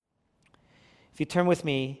you turn with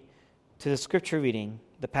me to the scripture reading,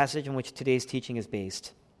 the passage on which today's teaching is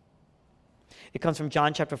based. It comes from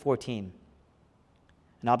John chapter 14,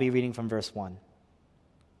 and I'll be reading from verse 1.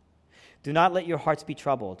 Do not let your hearts be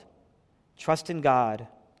troubled. Trust in God.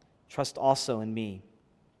 Trust also in me.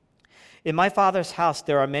 In my Father's house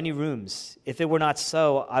there are many rooms. If it were not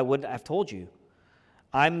so, I would have told you.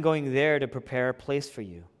 I'm going there to prepare a place for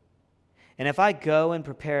you. And if I go and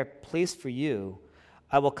prepare a place for you,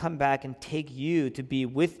 I will come back and take you to be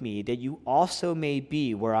with me, that you also may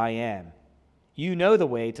be where I am. You know the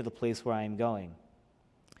way to the place where I am going.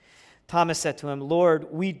 Thomas said to him,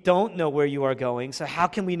 Lord, we don't know where you are going, so how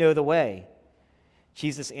can we know the way?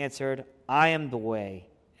 Jesus answered, I am the way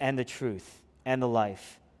and the truth and the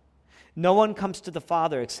life. No one comes to the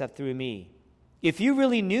Father except through me. If you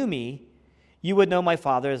really knew me, you would know my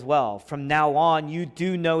Father as well. From now on, you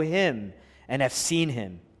do know him and have seen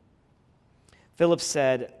him. Philip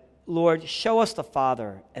said, Lord, show us the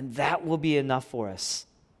Father, and that will be enough for us.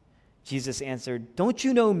 Jesus answered, don't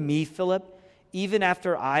you know me, Philip, even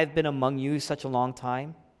after I've been among you such a long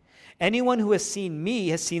time? Anyone who has seen me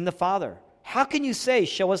has seen the Father. How can you say,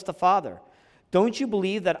 show us the Father? Don't you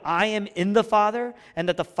believe that I am in the Father and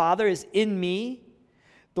that the Father is in me?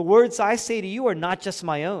 The words I say to you are not just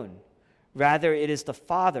my own. Rather, it is the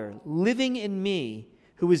Father living in me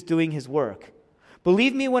who is doing his work.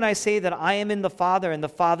 Believe me when I say that I am in the Father and the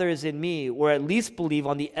Father is in me, or at least believe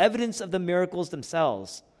on the evidence of the miracles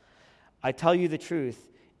themselves. I tell you the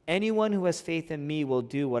truth, anyone who has faith in me will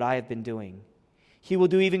do what I have been doing. He will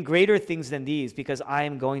do even greater things than these because I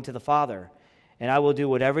am going to the Father. And I will do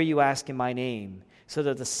whatever you ask in my name, so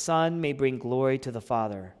that the Son may bring glory to the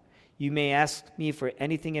Father. You may ask me for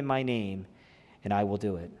anything in my name, and I will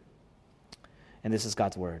do it. And this is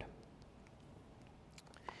God's word.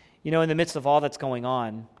 You know, in the midst of all that's going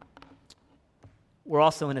on, we're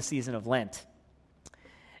also in a season of Lent.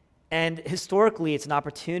 And historically, it's an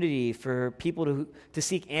opportunity for people to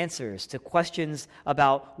seek answers to questions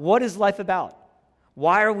about what is life about?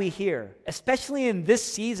 Why are we here? Especially in this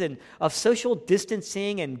season of social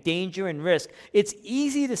distancing and danger and risk, it's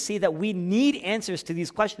easy to see that we need answers to these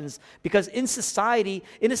questions because in a society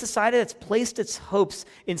that's placed its hopes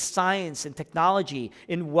in science and technology,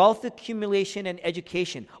 in wealth accumulation and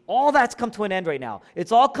education, all that's come to an end right now.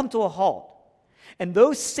 It's all come to a halt. And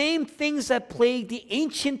those same things that plagued the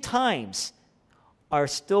ancient times are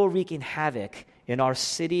still wreaking havoc in our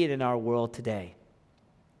city and in our world today.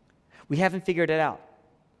 We haven't figured it out.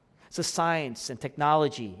 So science and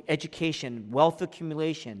technology, education, wealth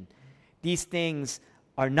accumulation, these things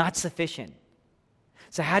are not sufficient.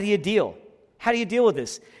 So how do you deal? How do you deal with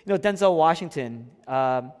this? You know, Denzel Washington,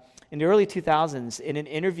 in the early 2000s, in an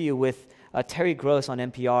interview with Terry Gross on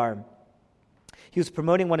NPR, he was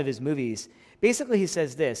promoting one of his movies. Basically, he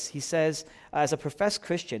says this. He says, as a professed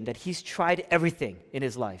Christian, that he's tried everything in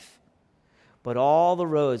his life, but all the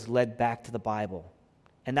roads led back to the Bible.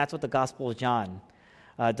 And that's what the Gospel of John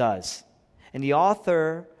does. And the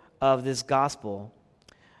author of this Gospel,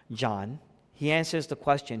 John, he answers the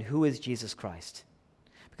question, who is Jesus Christ?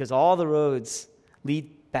 Because all the roads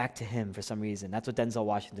lead back to him for some reason. That's what Denzel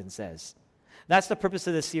Washington says. That's the purpose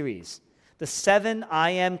of this series. The 7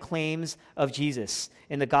 I am claims of Jesus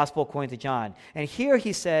in the Gospel according to John. And here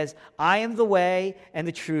he says, I am the way and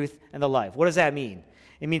the truth and the life. What does that mean?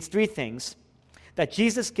 It means 3 things. That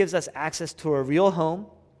Jesus gives us access to a real home,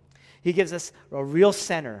 he gives us a real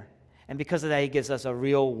center, and because of that, he gives us a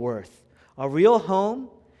real worth. A real home,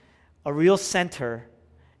 a real center,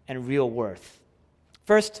 and real worth.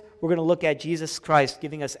 First, we're going to look at Jesus Christ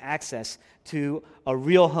giving us access to a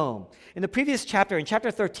real home. In the previous chapter, in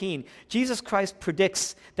chapter 13, Jesus Christ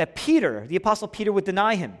predicts that Peter, the Apostle Peter, would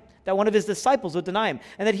deny him, that one of his disciples would deny him,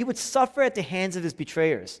 and that he would suffer at the hands of his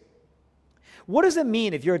betrayers. What does it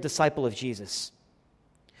mean if you're a disciple of Jesus?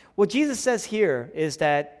 What Jesus says here is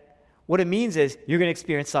that what it means is you're going to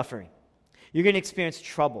experience suffering. You're going to experience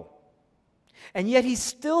trouble. And yet he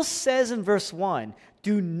still says in verse 1,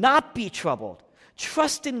 do not be troubled.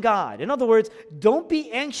 Trust in God. In other words, don't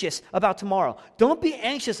be anxious about tomorrow. Don't be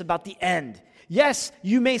anxious about the end. Yes,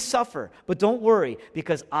 you may suffer, but don't worry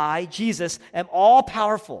because I, Jesus, am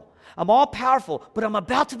all-powerful. I'm all-powerful, but I'm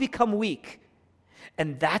about to become weak.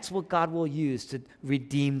 And that's what God will use to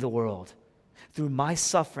redeem the world. Through my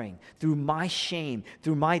suffering, through my shame,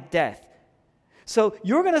 through my death. So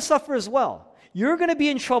you're going to suffer as well. You're going to be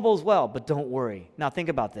in trouble as well, but don't worry. Now think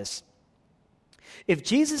about this. If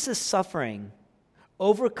Jesus' suffering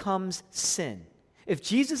overcomes sin, if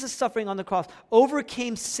Jesus' suffering on the cross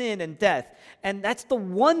overcame sin and death, and that's the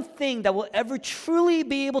one thing that will ever truly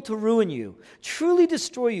be able to ruin you, truly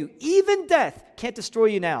destroy you, even death can't destroy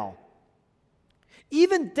you now.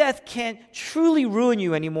 Even death can't truly ruin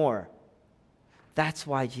you anymore. That's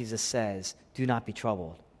why Jesus says, do not be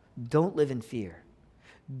troubled. Don't live in fear.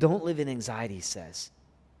 Don't live in anxiety, he says.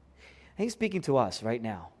 And he's speaking to us right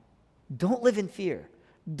now. Don't live in fear.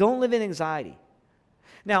 Don't live in anxiety.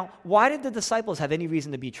 Now, why did the disciples have any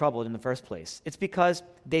reason to be troubled in the first place? It's because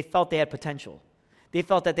they felt they had potential. They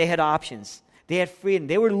felt that they had options. They had freedom.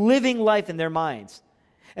 They were living life in their minds.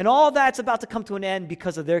 And all that's about to come to an end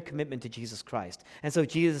because of their commitment to Jesus Christ. And so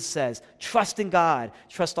Jesus says, trust in God,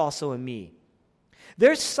 trust also in me.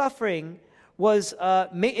 Their suffering was,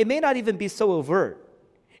 it may not even be so overt.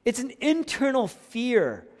 It's an internal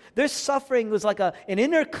fear. Their suffering was like an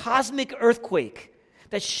inner cosmic earthquake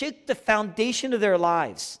that shook the foundation of their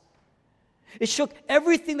lives. It shook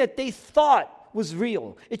everything that they thought was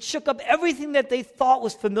real. It shook up everything that they thought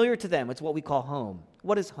was familiar to them. It's what we call home.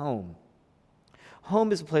 What is home?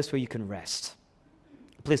 Home is a place where you can rest,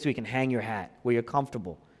 a place where you can hang your hat, where you're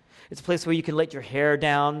comfortable. It's a place where you can let your hair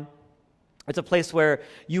down. It's a place where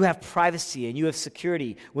you have privacy and you have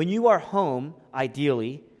security. When you are home,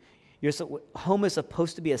 ideally, home is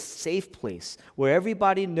supposed to be a safe place where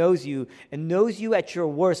everybody knows you and knows you at your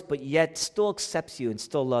worst, but yet still accepts you and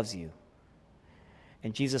still loves you.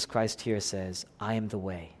 And Jesus Christ here says, I am the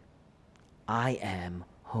way. I am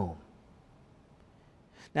home.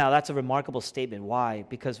 Now, that's a remarkable statement. Why?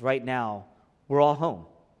 Because right now, we're all home.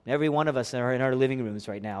 Every one of us are in our living rooms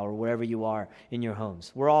right now, or wherever you are in your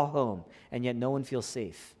homes. We're all home, and yet no one feels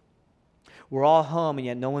safe. We're all home, and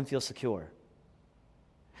yet no one feels secure.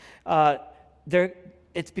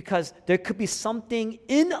 It's because there could be something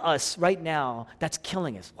in us right now that's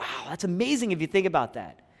killing us. Wow, that's amazing if you think about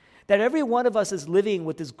that. That every one of us is living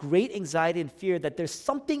with this great anxiety and fear that there's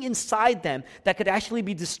something inside them that could actually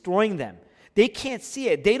be destroying them. They can't see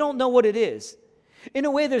it. They don't know what it is. In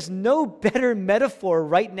a way, there's no better metaphor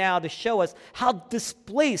right now to show us how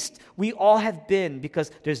displaced we all have been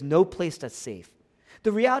because there's no place that's safe.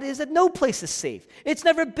 The reality is that no place is safe. It's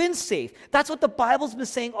never been safe. That's what the Bible's been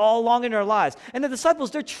saying all along in our lives. And the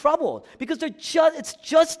disciples, they're troubled because it's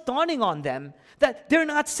just dawning on them that they're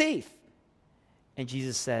not safe. And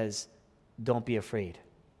Jesus says, don't be afraid.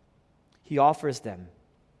 He offers them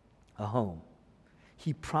a home.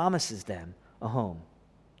 He promises them a home.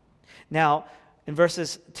 Now, in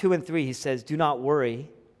verses 2 and 3, he says, do not worry,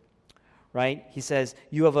 right? He says,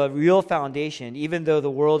 you have a real foundation. Even though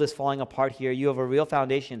the world is falling apart here, you have a real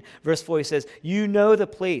foundation. Verse 4, he says, you know the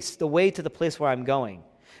place, the way to the place where I'm going.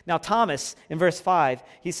 Now, Thomas, in verse 5,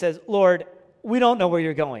 he says, Lord, we don't know where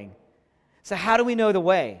you're going. So how do we know the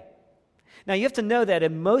way? Now, you have to know that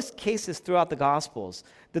in most cases throughout the Gospels,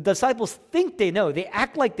 the disciples think they know. They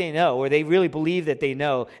act like they know, or they really believe that they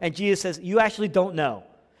know. And Jesus says, you actually don't know.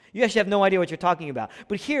 You actually have no idea what you're talking about.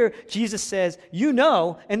 But here, Jesus says, you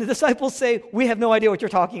know, and the disciples say, we have no idea what you're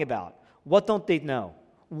talking about. What don't they know?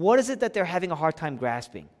 What is it that they're having a hard time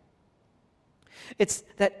grasping? It's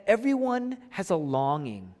that everyone has a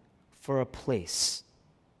longing for a place.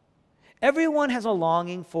 Everyone has a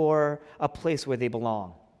longing for a place where they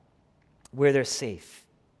belong, where they're safe.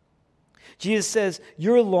 Jesus says,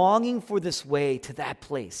 you're longing for this way to that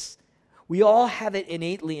place. We all have it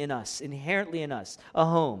innately in us, inherently in us, a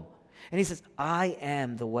home. And he says, I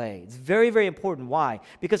am the way. It's very, very important. Why?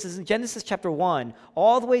 Because it's in Genesis chapter 1,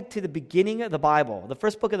 all the way to the beginning of the Bible, the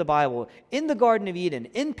first book of the Bible, in the Garden of Eden,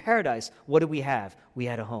 in paradise, what did we have? We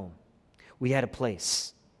had a home. We had a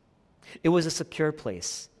place. It was a secure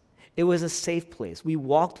place. It was a safe place. We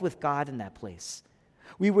walked with God in that place.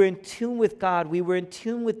 We were in tune with God. We were in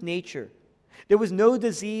tune with nature. There was no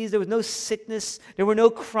disease. There was no sickness. There were no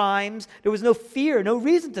crimes. There was no fear, no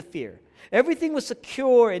reason to fear. Everything was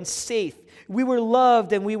secure and safe. We were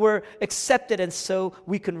loved and we were accepted, and so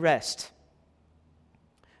we can rest.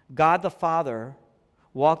 God the Father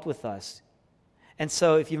walked with us. And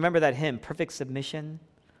so if you remember that hymn, Perfect Submission,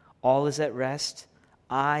 all is at rest.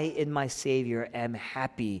 I in my Savior am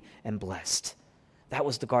happy and blessed. That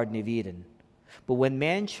was the Garden of Eden. But when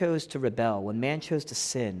man chose to rebel, when man chose to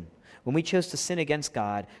sin, when we chose to sin against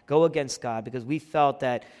God, go against God because we felt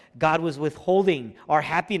that God was withholding our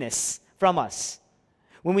happiness from us,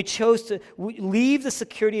 when we chose to leave the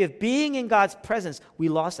security of being in God's presence, we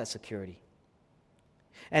lost that security.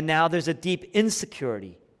 And now there's a deep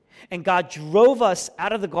insecurity. And God drove us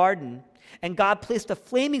out of the garden, and God placed a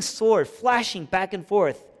flaming sword flashing back and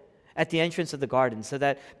forth at the entrance of the garden, so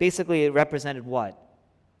that basically it represented what?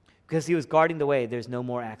 Because he was guarding the way, there's no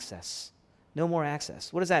more access. No more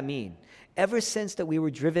access. What does that mean? Ever since that we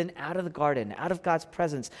were driven out of the garden, out of God's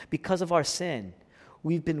presence because of our sin,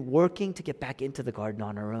 we've been working to get back into the garden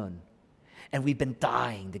on our own. And we've been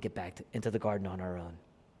dying to get back into the garden on our own.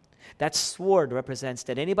 That sword represents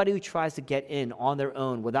that anybody who tries to get in on their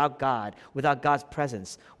own without God, without God's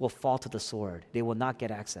presence, will fall to the sword. They will not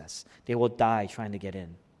get access. They will die trying to get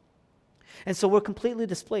in. And so we're completely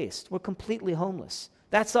displaced. We're completely homeless.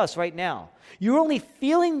 That's us right now. You're only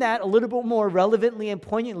feeling that a little bit more relevantly and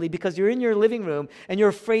poignantly because you're in your living room and you're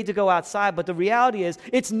afraid to go outside. But the reality is,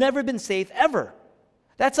 it's never been safe ever.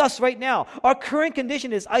 That's us right now. Our current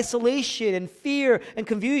condition is isolation and fear and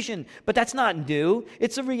confusion, but that's not new.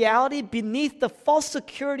 It's a reality beneath the false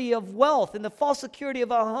security of wealth and the false security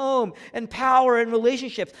of a home and power and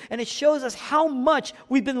relationships. And it shows us how much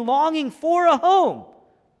we've been longing for a home.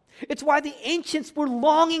 It's why the ancients were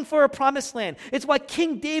longing for a promised land. It's why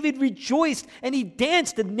King David rejoiced and he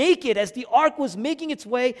danced naked as the ark was making its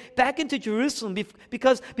way back into Jerusalem,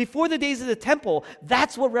 because before the days of the temple,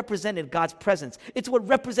 that's what represented God's presence. It's what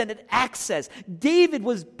represented access. David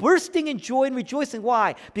was bursting in joy and rejoicing.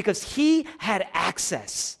 Why? Because he had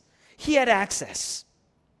access. He had access.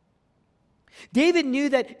 David knew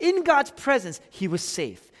that in God's presence, he was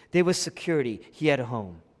safe. There was security. He had a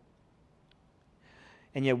home.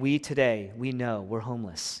 And yet we today, we know we're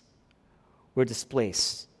homeless. We're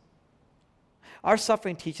displaced. Our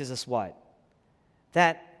suffering teaches us what?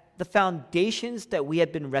 That the foundations that we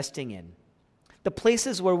had been resting in, the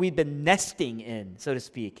places where we've been nesting in, so to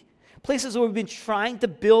speak, places where we've been trying to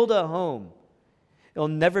build a home, it'll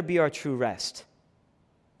never be our true rest.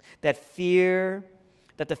 That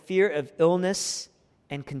the fear of illness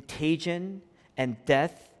and contagion and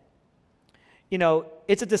death,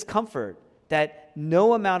 it's a discomfort that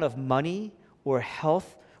no amount of money or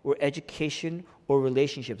health or education or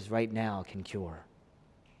relationships right now can cure.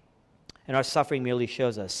 And our suffering merely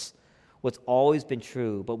shows us what's always been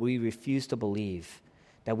true, but we refuse to believe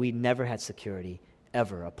that we never had security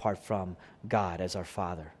ever apart from God as our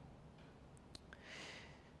Father.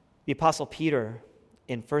 The Apostle Peter,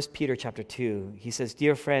 in 1 Peter chapter 2, he says,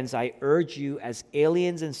 "Dear friends, I urge you as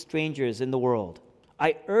aliens and strangers in the world."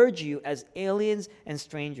 I urge you as aliens and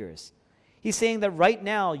strangers. He's saying that right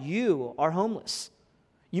now you are homeless.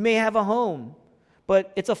 You may have a home,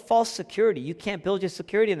 but it's a false security. You can't build your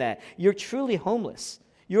security in that. You're truly homeless.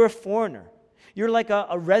 You're a foreigner. You're like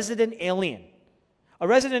a resident alien. A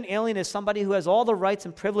resident alien is somebody who has all the rights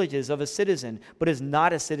and privileges of a citizen, but is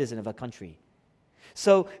not a citizen of a country.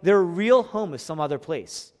 So their real home is some other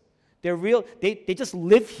place. They just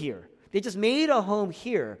live here. They just made a home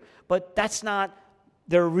here, but that's not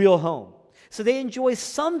their real home. So they enjoy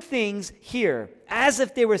some things here as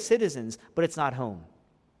if they were citizens, but it's not home.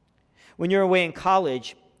 When you're away in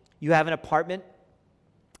college, you have an apartment,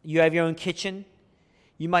 you have your own kitchen,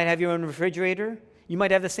 you might have your own refrigerator, you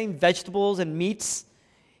might have the same vegetables and meats,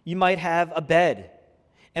 you might have a bed.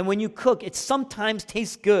 And when you cook, it sometimes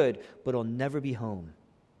tastes good, but it'll never be home.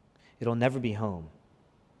 It'll never be home.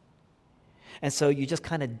 And so you just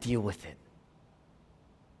kind of deal with it.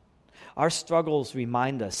 Our struggles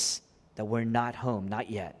remind us that we're not home, not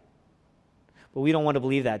yet. But we don't want to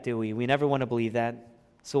believe that, do we? We never want to believe that.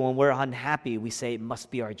 So when we're unhappy, we say it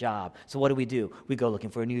must be our job. So what do? We go looking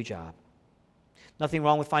for a new job. Nothing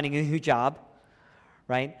wrong with finding a new job,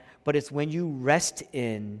 right? But it's when you rest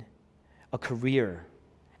in a career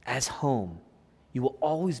as home, you will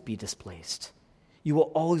always be displaced. You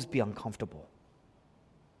will always be uncomfortable.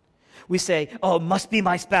 We say, oh, it must be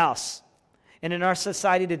my spouse. And in our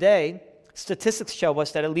society today, statistics show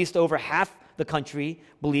us that at least over half the country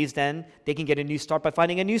believes then they can get a new start by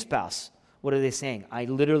finding a new spouse. What are they saying? I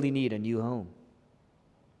literally need a new home.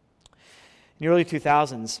 In the early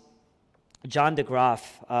 2000s, John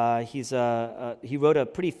DeGraff, he wrote a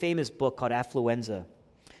pretty famous book called Affluenza,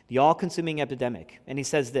 The All-Consuming Epidemic. And he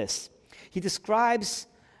says this. He describes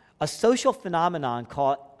a social phenomenon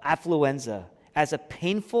called affluenza as a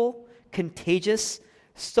painful, contagious,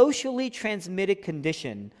 socially transmitted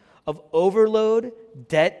condition of overload,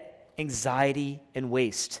 debt, anxiety, and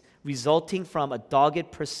waste, resulting from a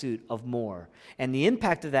dogged pursuit of more. And the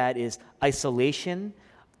impact of that is isolation,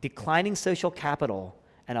 declining social capital,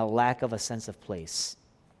 and a lack of a sense of place.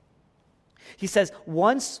 He says,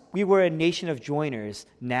 once we were a nation of joiners,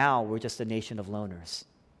 now we're just a nation of loners.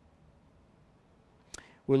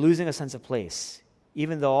 We're losing a sense of place,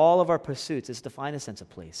 even though all of our pursuits is to find a sense of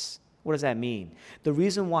place. What does that mean? The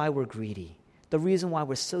reason why we're greedy, the reason why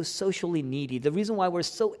we're so socially needy, the reason why we're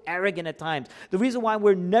so arrogant at times, the reason why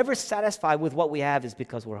we're never satisfied with what we have is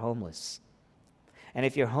because we're homeless. And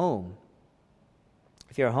if you're home,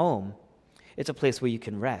 it's a place where you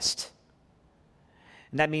can rest.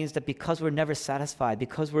 And that means that because we're never satisfied,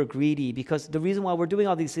 because we're greedy, because the reason why we're doing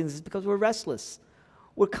all these things is because we're restless.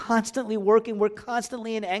 We're constantly working. We're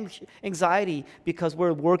constantly in anxiety because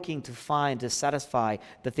we're working to find, to satisfy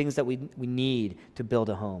the things that we need to build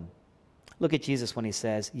a home. Look at Jesus when he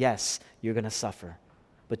says, yes, you're going to suffer,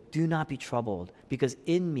 but do not be troubled, because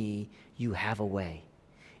in me you have a way.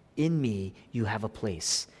 In me you have a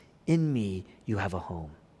place. In me you have a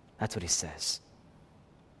home. That's what he says.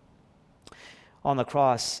 On the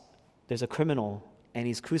cross, there's a criminal, and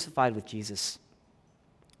he's crucified with Jesus.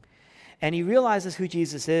 And he realizes who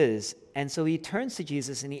Jesus is, and so he turns to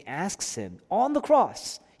Jesus and he asks him, on the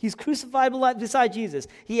cross, he's crucified beside Jesus,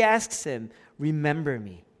 he asks him, remember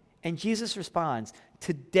me. And Jesus responds,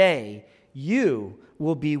 today you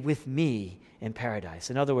will be with me in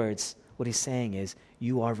paradise. In other words, what he's saying is,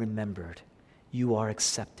 you are remembered, you are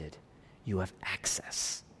accepted, you have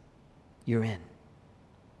access, you're in.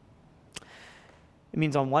 It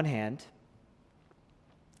means on one hand,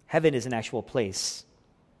 heaven is an actual place.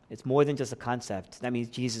 It's more than just a concept. That means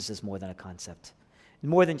Jesus is more than a concept.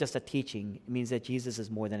 More than just a teaching. It means that Jesus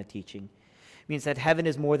is more than a teaching. It means that heaven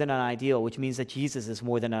is more than an ideal, which means that Jesus is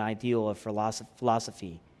more than an ideal of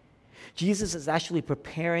philosophy. Jesus is actually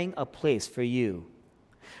preparing a place for you.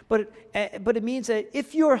 But it means that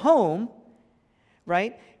if you're home,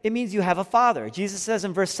 right, it means you have a Father. Jesus says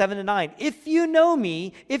in verse 7 and 9, if you know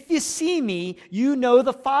me, if you see me, you know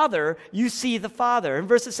the Father, you see the Father. In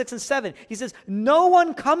verses 6 and 7, he says, no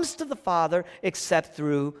one comes to the Father except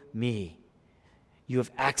through me. You have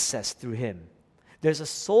access through him. There's a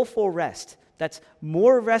soulful rest that's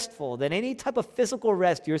more restful than any type of physical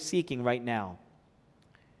rest you're seeking right now.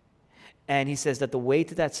 And he says that the way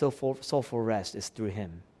to that soulful rest is through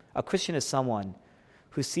him. A Christian is someone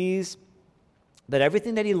who sees that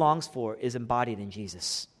everything that he longs for is embodied in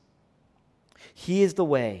Jesus. He is the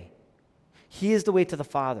way. He is the way to the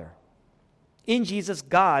Father. In Jesus,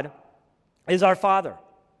 God is our Father.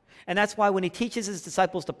 And that's why when he teaches his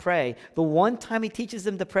disciples to pray, the one time he teaches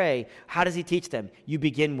them to pray, how does he teach them? You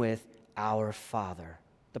begin with, our Father.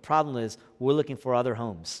 The problem is we're looking for other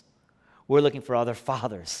homes. We're looking for other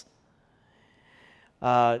fathers.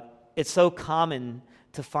 It's so common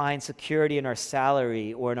to find security in our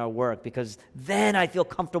salary or in our work, because then I feel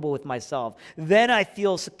comfortable with myself. Then I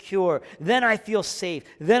feel secure. Then I feel safe.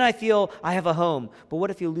 Then I feel I have a home. But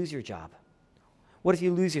what if you lose your job? What if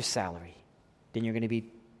you lose your salary? Then you're going to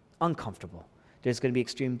be uncomfortable. There's going to be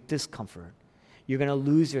extreme discomfort. You're going to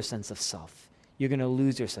lose your sense of self. You're going to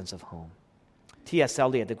lose your sense of home. T.S.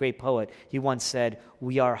 Eliot, the great poet, he once said,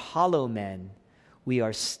 we are hollow men. We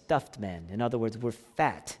are stuffed men. In other words, we're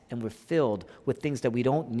fat and we're filled with things that we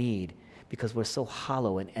don't need because we're so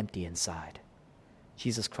hollow and empty inside.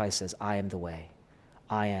 Jesus Christ says, I am the way.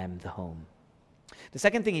 I am the home. The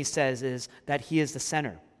second thing he says is that he is the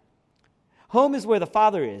center. Home is where the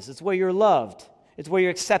Father is. It's where you're loved. It's where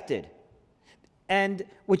you're accepted. And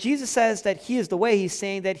when Jesus says that he is the way, he's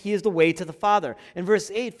saying that he is the way to the Father. In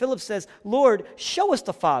verse 8, Philip says, Lord, show us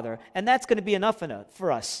the Father, and that's going to be enough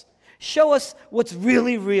for us. Show us what's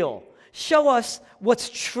really real. Show us what's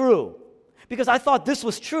true. Because I thought this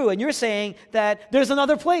was true, and you're saying that there's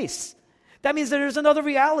another place. That means that there's another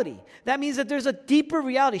reality. That means that there's a deeper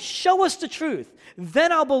reality. Show us the truth.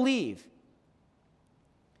 Then I'll believe.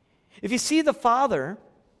 If you see the Father,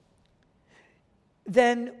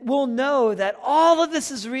 then we'll know that all of this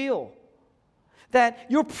is real. That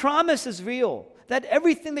your promise is real. That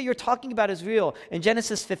everything that you're talking about is real. In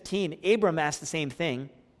Genesis 15, Abram asked the same thing.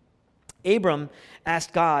 Abram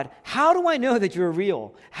asked God, how do I know that you're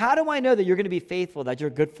real? How do I know that you're going to be faithful, that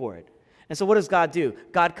you're good for it? And so what does God do?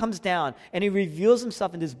 God comes down and he reveals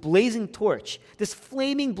himself in this blazing torch, this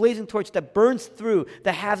flaming blazing torch that burns through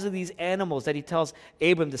the halves of these animals that he tells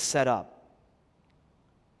Abram to set up.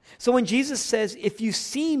 So when Jesus says, if you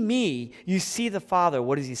see me, you see the Father,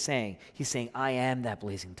 what is he saying? He's saying, I am that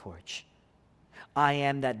blazing torch. I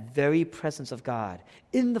am that very presence of God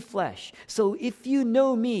in the flesh. So if you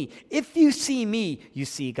know me, if you see me, you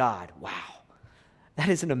see God. Wow. That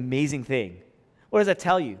is an amazing thing. What does that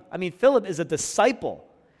tell you? I mean, Philip is a disciple,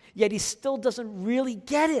 yet he still doesn't really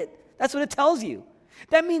get it. That's what it tells you.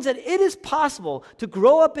 That means that it is possible to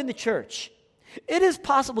grow up in the church. It is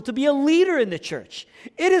possible to be a leader in the church.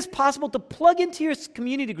 It is possible to plug into your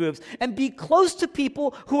community groups and be close to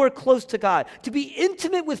people who are close to God, to be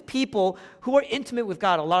intimate with people who are intimate with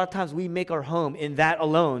God. A lot of times we make our home in that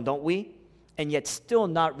alone, don't we? And yet still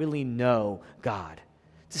not really know God,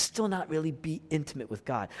 to still not really be intimate with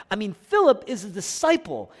God. I mean, Philip is a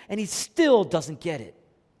disciple and he still doesn't get it.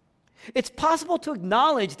 It's possible to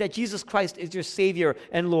acknowledge that Jesus Christ is your Savior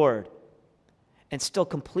and Lord and still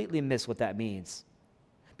completely miss what that means.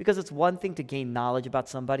 Because it's one thing to gain knowledge about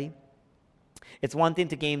somebody. It's one thing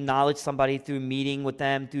to gain knowledge of somebody through meeting with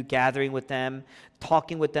them, through gathering with them,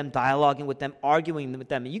 talking with them, dialoguing with them, arguing with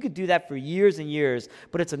them. And you could do that for years and years,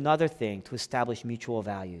 but it's another thing to establish mutual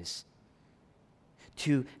values,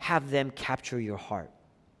 to have them capture your heart,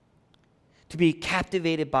 to be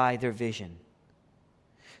captivated by their vision,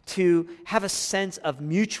 to have a sense of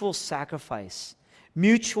mutual sacrifice,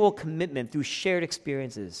 mutual commitment through shared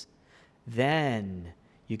experiences. Then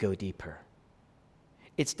you go deeper.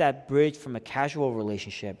 It's that bridge from a casual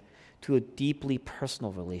relationship to a deeply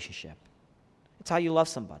personal relationship. It's how you love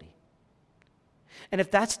somebody. And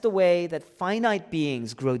if that's the way that finite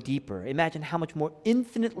beings grow deeper, imagine how much more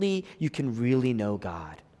infinitely you can really know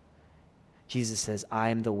God. Jesus says, I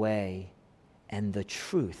am the way and the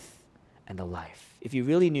truth and the life. If you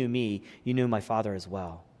really knew me, you knew my Father as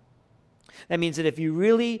well. That means that if you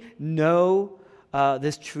really know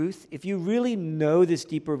this truth, if you really know this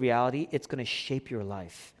deeper reality, it's going to shape your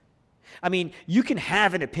life. I mean, you can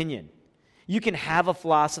have an opinion. You can have a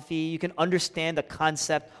philosophy. You can understand a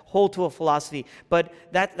concept, hold to a philosophy. But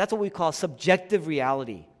that's what we call subjective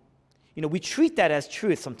reality. You know, we treat that as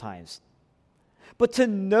truth sometimes. But to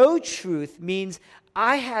know truth means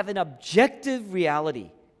I have an objective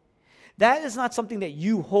reality. That is not something that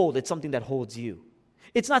you hold. It's something that holds you.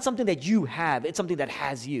 It's not something that you have. It's something that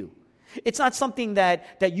has you. It's not something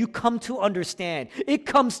that you come to understand. It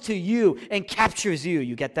comes to you and captures you.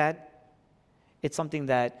 You get that? It's something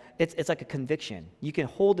that, it's like a conviction. You can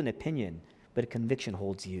hold an opinion, but a conviction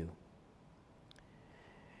holds you.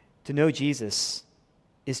 To know Jesus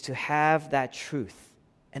is to have that truth,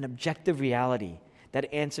 an objective reality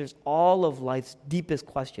that answers all of life's deepest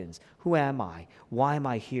questions. Who am I? Why am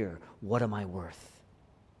I here? What am I worth?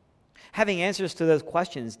 Having answers to those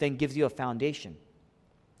questions then gives you a foundation.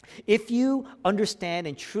 If you understand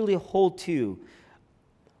and truly hold to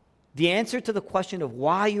the answer to the question of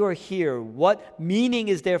why you are here, what meaning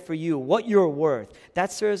is there for you, what you're worth,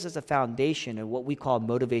 that serves as a foundation of what we call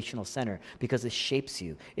motivational center because it shapes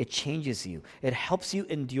you, it changes you, it helps you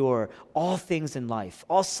endure all things in life,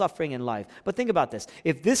 all suffering in life. But think about this.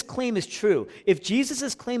 If this claim is true, if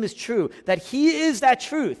Jesus' claim is true, that he is that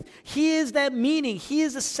truth, he is that meaning, he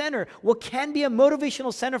is the center, what can be a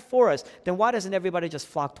motivational center for us, then why doesn't everybody just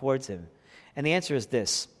flock towards him? And the answer is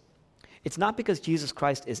this. It's not because Jesus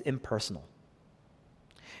Christ is impersonal.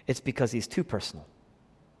 It's because he's too personal.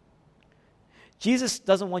 Jesus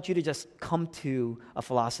doesn't want you to just come to a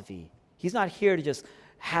philosophy. He's not here to just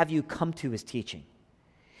have you come to his teaching.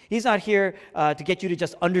 He's not here to get you to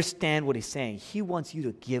just understand what he's saying. He wants you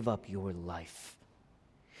to give up your life.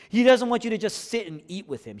 He doesn't want you to just sit and eat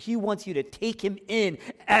with him. He wants you to take him in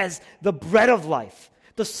as the bread of life,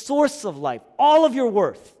 the source of life, all of your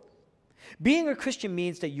worth. Being a Christian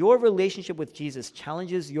means that your relationship with Jesus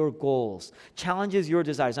challenges your goals, challenges your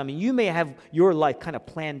desires. I mean, you may have your life kind of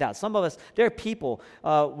planned out. Some of us, there are people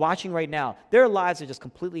watching right now, their lives are just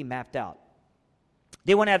completely mapped out.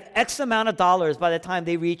 They want to have X amount of dollars by the time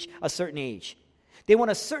they reach a certain age. They want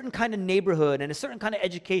a certain kind of neighborhood and a certain kind of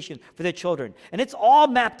education for their children. And it's all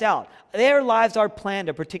mapped out. Their lives are planned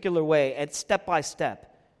a particular way and step by step.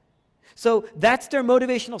 So that's their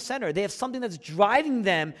motivational center. They have something that's driving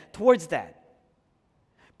them towards that.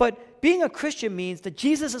 But being a Christian means that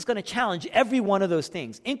Jesus is going to challenge every one of those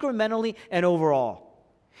things, incrementally and overall.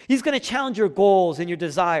 He's going to challenge your goals and your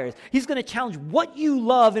desires. He's going to challenge what you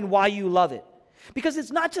love and why you love it. Because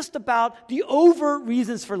it's not just about the overt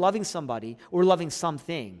reasons for loving somebody or loving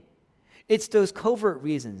something. It's those covert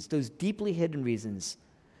reasons, those deeply hidden reasons.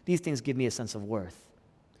 These things give me a sense of worth.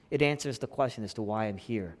 It answers the question as to why I'm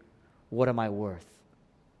here. What am I worth?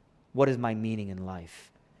 What is my meaning in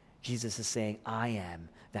life? Jesus is saying, I am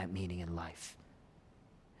that meaning in life.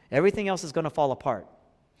 Everything else is going to fall apart.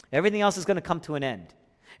 Everything else is going to come to an end.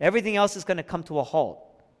 Everything else is going to come to a halt.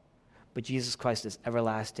 But Jesus Christ is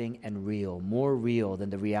everlasting and real, more real than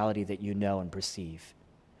the reality that you know and perceive.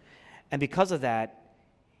 And because of that,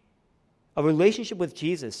 a relationship with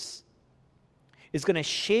Jesus is going to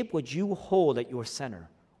shape what you hold at your center,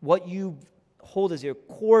 what you hold as your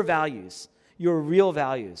core values, your real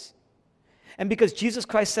values. And because Jesus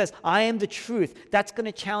Christ says, I am the truth, that's going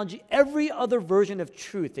to challenge every other version of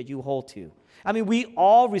truth that you hold to. I mean, we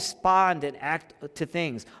all respond and act to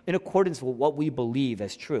things in accordance with what we believe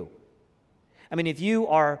as true. I mean, if you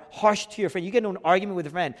are harsh to your friend, you get into an argument with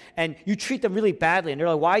a friend, and you treat them really badly, and they're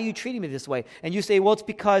like, why are you treating me this way? And you say, well, it's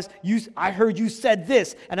because I heard you said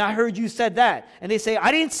this, and I heard you said that. And they say,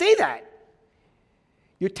 I didn't say that.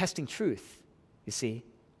 You're testing truth. You see,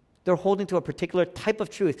 they're holding to a particular type of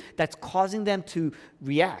truth that's causing them to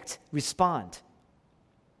react, respond.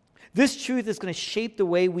 This truth is going to shape the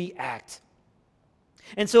way we act.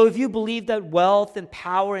 And so if you believe that wealth and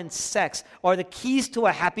power and sex are the keys to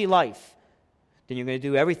a happy life, then you're going to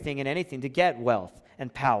do everything and anything to get wealth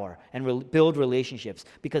and power and build relationships,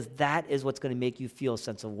 because that is what's going to make you feel a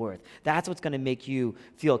sense of worth. That's what's going to make you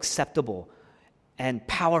feel acceptable and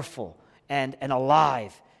powerful and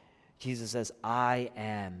alive. Jesus says, I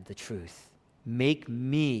am the truth. Make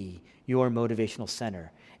me your motivational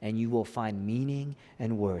center, and you will find meaning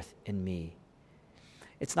and worth in me.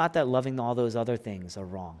 It's not that loving all those other things are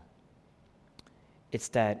wrong. It's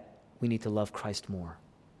that we need to love Christ more.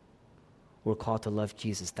 We're called to love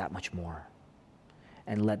Jesus that much more,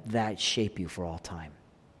 and let that shape you for all time.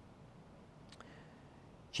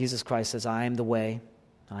 Jesus Christ says, I am the way,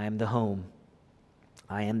 I am the home,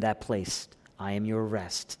 I am that place, I am your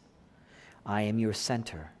rest, I am your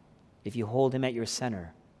center. If you hold him at your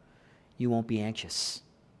center, you won't be anxious.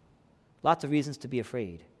 Lots of reasons to be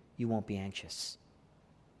afraid. You won't be anxious.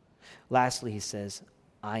 Lastly, he says,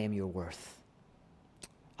 I am your worth.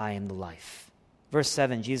 I am the life. Verse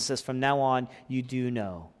 7, Jesus says, from now on, you do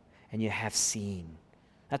know and you have seen.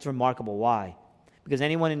 That's remarkable. Why? Because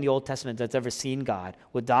anyone in the Old Testament that's ever seen God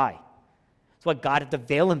would die. That's why God had to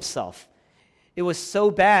veil himself. It was so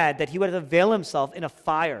bad that he would have to veil himself in a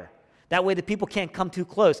fire. That way the people can't come too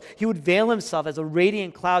close. He would veil himself as a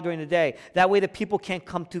radiant cloud during the day. That way the people can't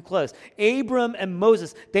come too close. Abram and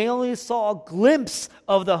Moses, they only saw a glimpse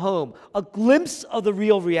of the home, a glimpse of the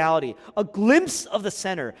real reality, a glimpse of the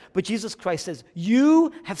center. But Jesus Christ says,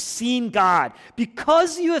 you have seen God.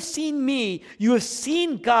 Because you have seen me, you have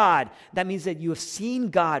seen God. That means that you have seen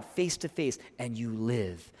God face to face and you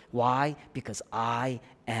live. Why? Because I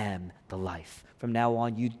am the life. From now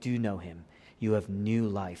on, you do know him. You have new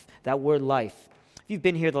life. That word life, if you've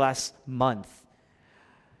been here the last month,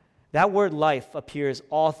 that word life appears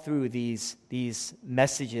all through these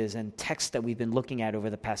messages and texts that we've been looking at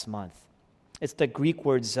over the past month. It's the Greek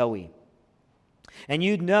word Zoe. And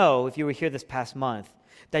you'd know, if you were here this past month,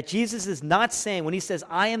 that Jesus is not saying, when he says,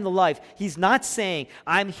 I am the life, he's not saying,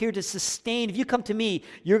 I'm here to sustain. If you come to me,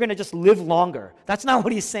 you're going to just live longer. That's not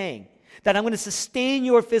what he's saying. That I'm going to sustain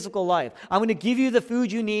your physical life. I'm going to give you the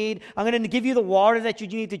food you need. I'm going to give you the water that you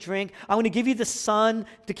need to drink. I'm going to give you the sun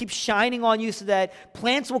to keep shining on you so that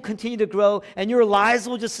plants will continue to grow and your lives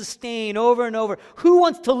will just sustain over and over. Who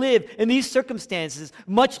wants to live in these circumstances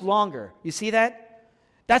much longer? You see that?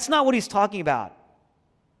 That's not what he's talking about.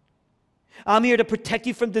 I'm here to protect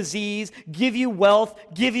you from disease, give you wealth,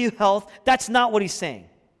 give you health. That's not what he's saying.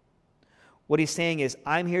 What he's saying is,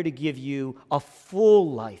 I'm here to give you a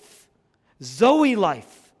full life. Zoe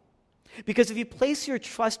life. Because if you place your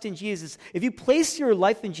trust in Jesus, if you place your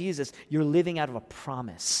life in Jesus, you're living out of a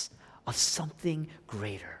promise of something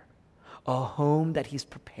greater, a home that he's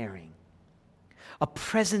preparing, a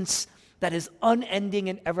presence that is unending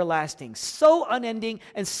and everlasting, so unending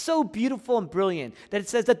and so beautiful and brilliant that it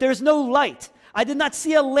says that there's no light. I did not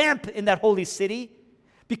see a lamp in that holy city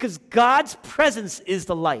because God's presence is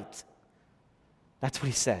the light. That's what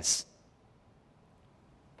he says.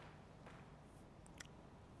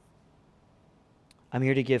 I'm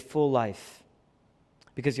here to give full life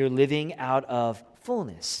because you're living out of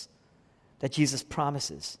fullness that Jesus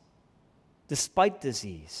promises, despite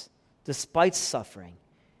disease, despite suffering,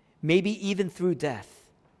 maybe even through death.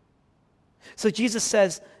 So Jesus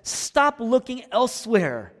says, stop looking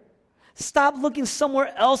elsewhere. Stop looking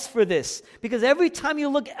somewhere else for this, because every time you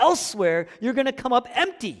look elsewhere, you're going to come up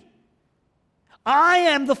empty. I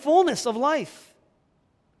am the fullness of life.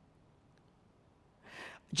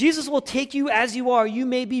 Jesus will take you as you are. You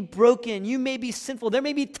may be broken. You may be sinful. There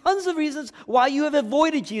may be tons of reasons why you have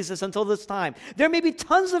avoided Jesus until this time. There may be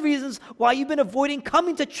tons of reasons why you've been avoiding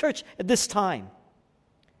coming to church at this time.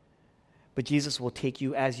 But Jesus will take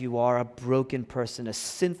you as you are, a broken person, a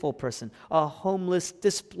sinful person, a homeless,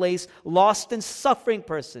 displaced, lost and suffering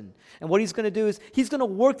person. And what he's going to do is he's going to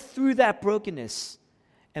work through that brokenness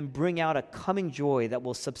and bring out a coming joy that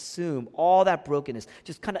will subsume all that brokenness,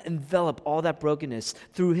 just kind of envelop all that brokenness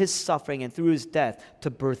through his suffering and through his death to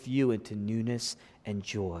birth you into newness and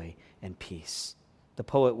joy and peace. The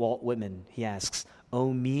poet Walt Whitman, he asks,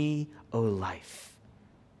 "O me, O life."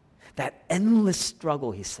 That endless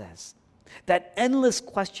struggle, he says, that endless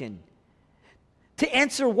question. To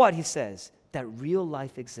answer what, he says? That real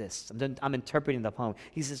life exists. I'm interpreting the poem.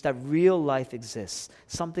 He says that real life exists,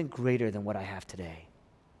 something greater than what I have today.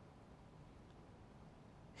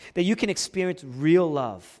 That you can experience real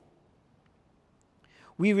love.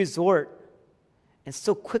 We resort and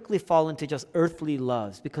so quickly fall into just earthly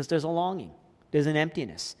loves because there's a longing. There's an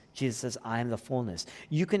emptiness. Jesus says, I am the fullness.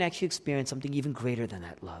 You can actually experience something even greater than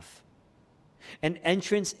that love. an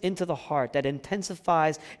entrance into the heart that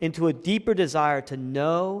intensifies into a deeper desire to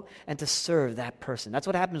know and to serve that person. That's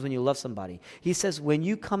what happens when you love somebody. He says, when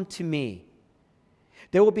you come to me,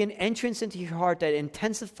 there will be an entrance into your heart that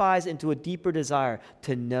intensifies into a deeper desire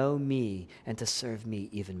to know me and to serve me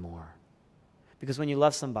even more. Because when you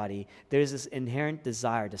love somebody, there's this inherent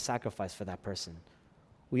desire to sacrifice for that person.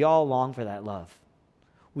 We all long for that love.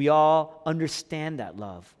 We all understand that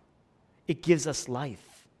love. It gives us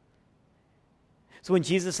life. So when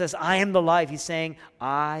Jesus says, I am the life, he's saying,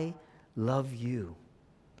 I love you.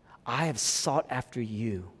 I have sought after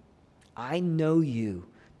you. I know you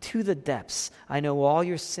to the depths. I know all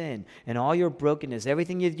your sin and all your brokenness,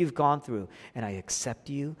 everything you've gone through, and I accept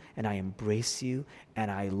you, and I embrace you, and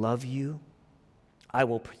I love you. I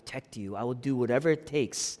will protect you. I will do whatever it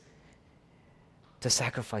takes to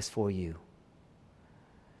sacrifice for you,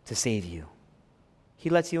 to save you. He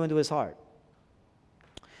lets you into his heart.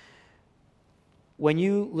 When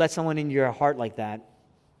you let someone into your heart like that,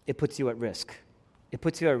 it puts you at risk. It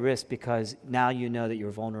puts you at risk because now you know that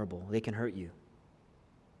you're vulnerable. They can hurt you.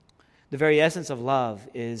 The very essence of love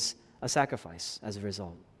is a sacrifice as a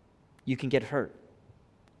result. You can get hurt.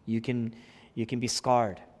 You can be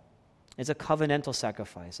scarred. It's a covenantal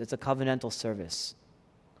sacrifice. It's a covenantal service.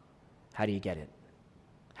 How do you get it?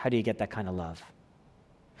 How do you get that kind of love?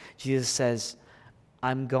 Jesus says,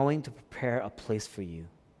 I'm going to prepare a place for you.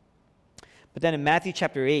 But then in Matthew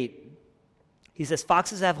chapter 8, he says,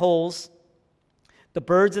 foxes have holes, the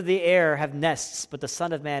birds of the air have nests, but the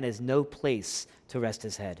Son of Man has no place to rest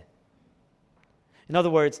his head. In other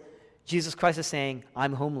words, Jesus Christ is saying,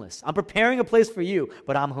 I'm homeless. I'm preparing a place for you,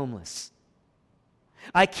 but I'm homeless.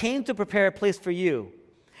 I came to prepare a place for you,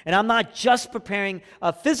 and I'm not just preparing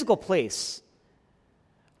a physical place.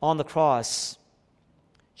 On the cross,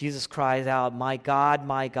 Jesus cries out, my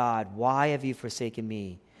God, why have you forsaken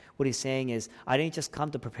me? What he's saying is, I didn't just come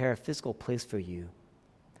to prepare a physical place for you.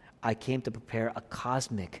 I came to prepare a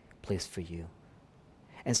cosmic place for you.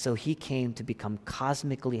 And so he came to become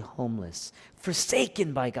cosmically homeless,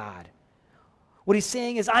 forsaken by God. What he's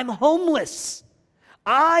saying is, I'm homeless.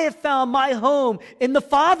 I have found my home in the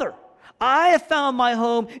Father. I have found my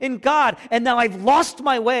home in God, and now I've lost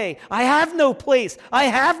my way. I have no place. I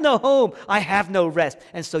have no home. I have no rest.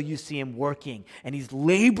 And so you see him working, and he's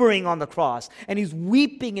laboring on the cross, and he's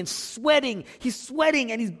weeping and sweating. He's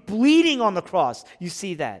sweating, and he's bleeding on the cross. You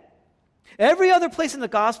see that. Every other place in the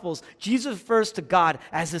Gospels, Jesus refers to God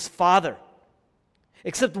as his Father,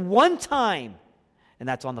 except one time, and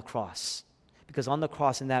that's on the cross. Because on the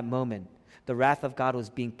cross in that moment, the wrath of God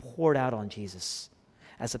was being poured out on Jesus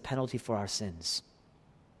as a penalty for our sins.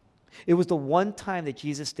 It was the one time that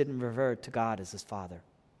Jesus didn't revert to God as his Father.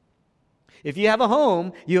 If you have a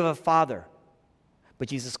home, you have a father. But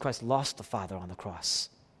Jesus Christ lost the Father on the cross.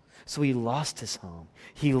 So he lost his home.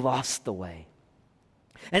 He lost the way.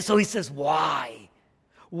 And so he says, why?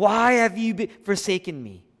 Why have you forsaken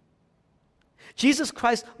me? Jesus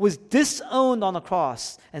Christ was disowned on the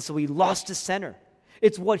cross, and so he lost his center.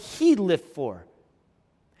 It's what he lived for.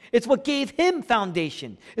 It's what gave him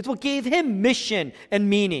foundation. It's what gave him mission and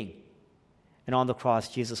meaning. And on the cross,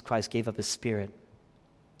 Jesus Christ gave up his spirit.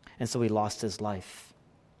 And so he lost his life.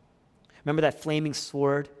 Remember that flaming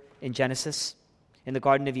sword in Genesis, in the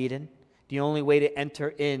Garden of Eden? The only way to enter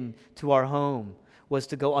into our home was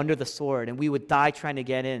to go under the sword, and we would die trying to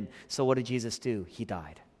get in. So what did Jesus do? He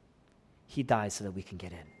died. He died so that we can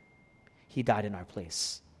get in. He died in our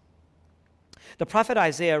place. The prophet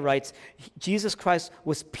Isaiah writes, Jesus Christ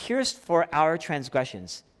was pierced for our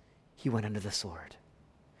transgressions. He went under the sword.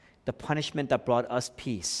 The punishment that brought us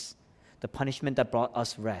peace, the punishment that brought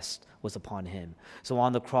us rest was upon him. So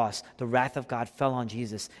on the cross, the wrath of God fell on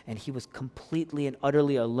Jesus, and he was completely and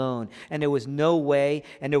utterly alone. And there was no way,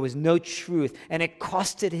 and there was no truth. And it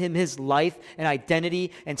costed him his life and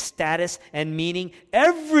identity and status and meaning,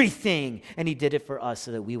 everything. And he did it for us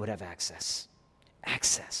so that we would have access.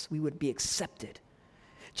 We would be accepted.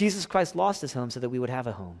 Jesus Christ lost his home so that we would have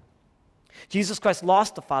a home. Jesus Christ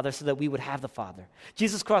lost the Father so that we would have the Father.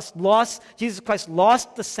 Jesus Christ lost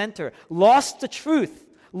the center, lost the truth,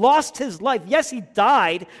 lost his life. Yes, he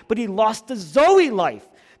died, but he lost the Zoe life.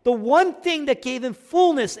 The one thing that gave him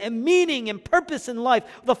fullness and meaning and purpose in life,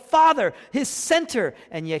 the Father, his center,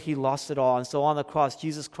 and yet he lost it all. And so on the cross,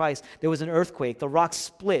 Jesus Christ, there was an earthquake. The rock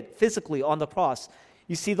split physically on the cross.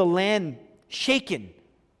 You see the land shaken.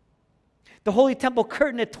 The holy temple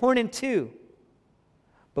curtain had torn in two.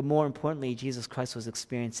 But more importantly, Jesus Christ was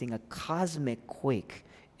experiencing a cosmic quake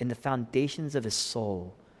in the foundations of his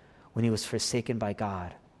soul when he was forsaken by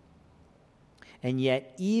God. And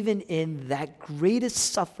yet, even in that greatest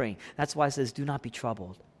suffering, that's why it says, do not be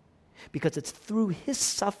troubled. because it's through his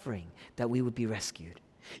suffering that we would be rescued.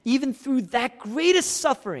 Even through that greatest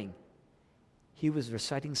suffering, he was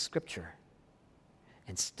reciting scripture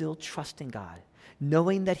and still trusting God.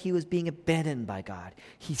 Knowing that he was being abandoned by God,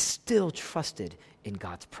 he still trusted in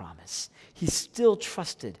God's promise. He still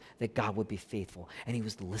trusted that God would be faithful, and he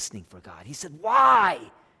was listening for God. He said, why?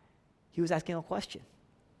 He was asking a question.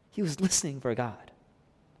 He was listening for God.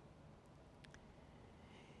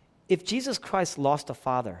 If Jesus Christ lost a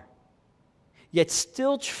father, yet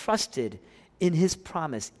still trusted in his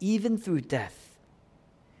promise, even through death,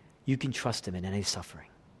 you can trust him in any suffering.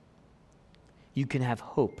 You can have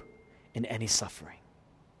hope in any suffering.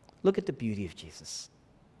 Look at the beauty of Jesus.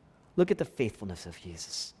 Look at the faithfulness of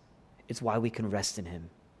Jesus. It's why we can rest in him.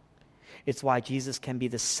 It's why Jesus can be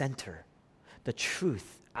the center, the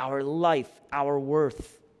truth, our life, our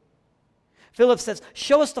worth. Philip says,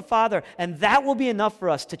 show us the Father, and that will be enough for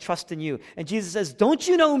us to trust in you. And Jesus says, don't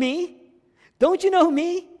you know me? Don't you know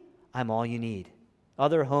me? I'm all you need.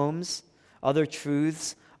 Other homes, other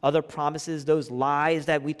truths, other promises, those lies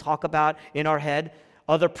that we talk about in our head,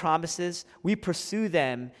 other promises, we pursue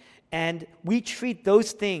them, and we treat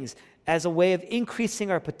those things as a way of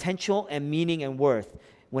increasing our potential and meaning and worth,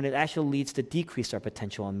 when it actually leads to decrease our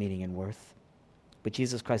potential and meaning and worth. But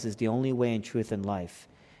Jesus Christ is the only way in truth and life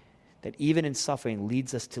that even in suffering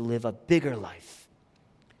leads us to live a bigger life,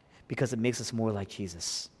 because it makes us more like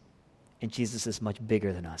Jesus. And Jesus is much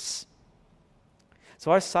bigger than us. So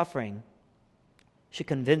our suffering should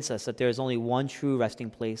convince us that there is only one true resting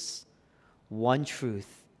place, one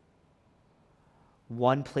truth,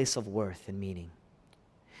 one place of worth and meaning.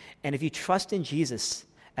 And if you trust in Jesus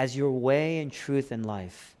as your way and truth in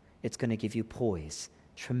life, it's going to give you poise,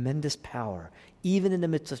 tremendous power, even in the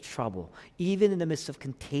midst of trouble, even in the midst of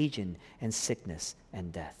contagion and sickness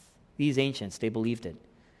and death. These ancients, they believed it.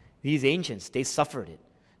 These ancients, they suffered it.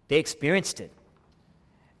 They experienced it.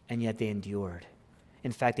 And yet they endured.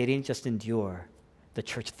 In fact, they didn't just endure, the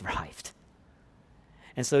church thrived.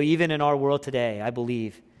 And so even in our world today, I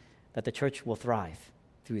believe that the church will thrive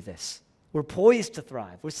through this. We're poised to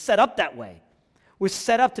thrive. We're set up that way. We're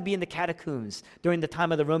set up to be in the catacombs during the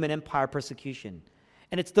time of the Roman Empire persecution.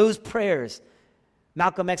 And it's those prayers,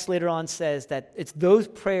 Malcolm X later on says that it's those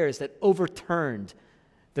prayers that overturned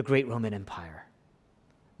the great Roman Empire.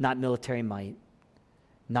 Not military might,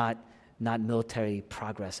 not military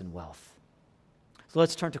progress and wealth. So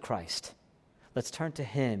let's turn to Christ. Let's turn to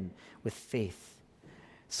him with faith,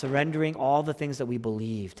 surrendering all the things that we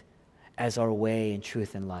believed as our way and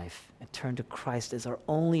truth in life, and turn to Christ as our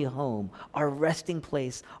only home, our resting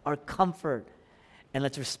place, our comfort. And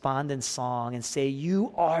let's respond in song and say,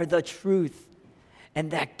 you are the truth,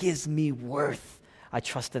 and that gives me worth. I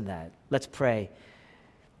trust in that. Let's pray,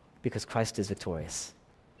 because Christ is victorious.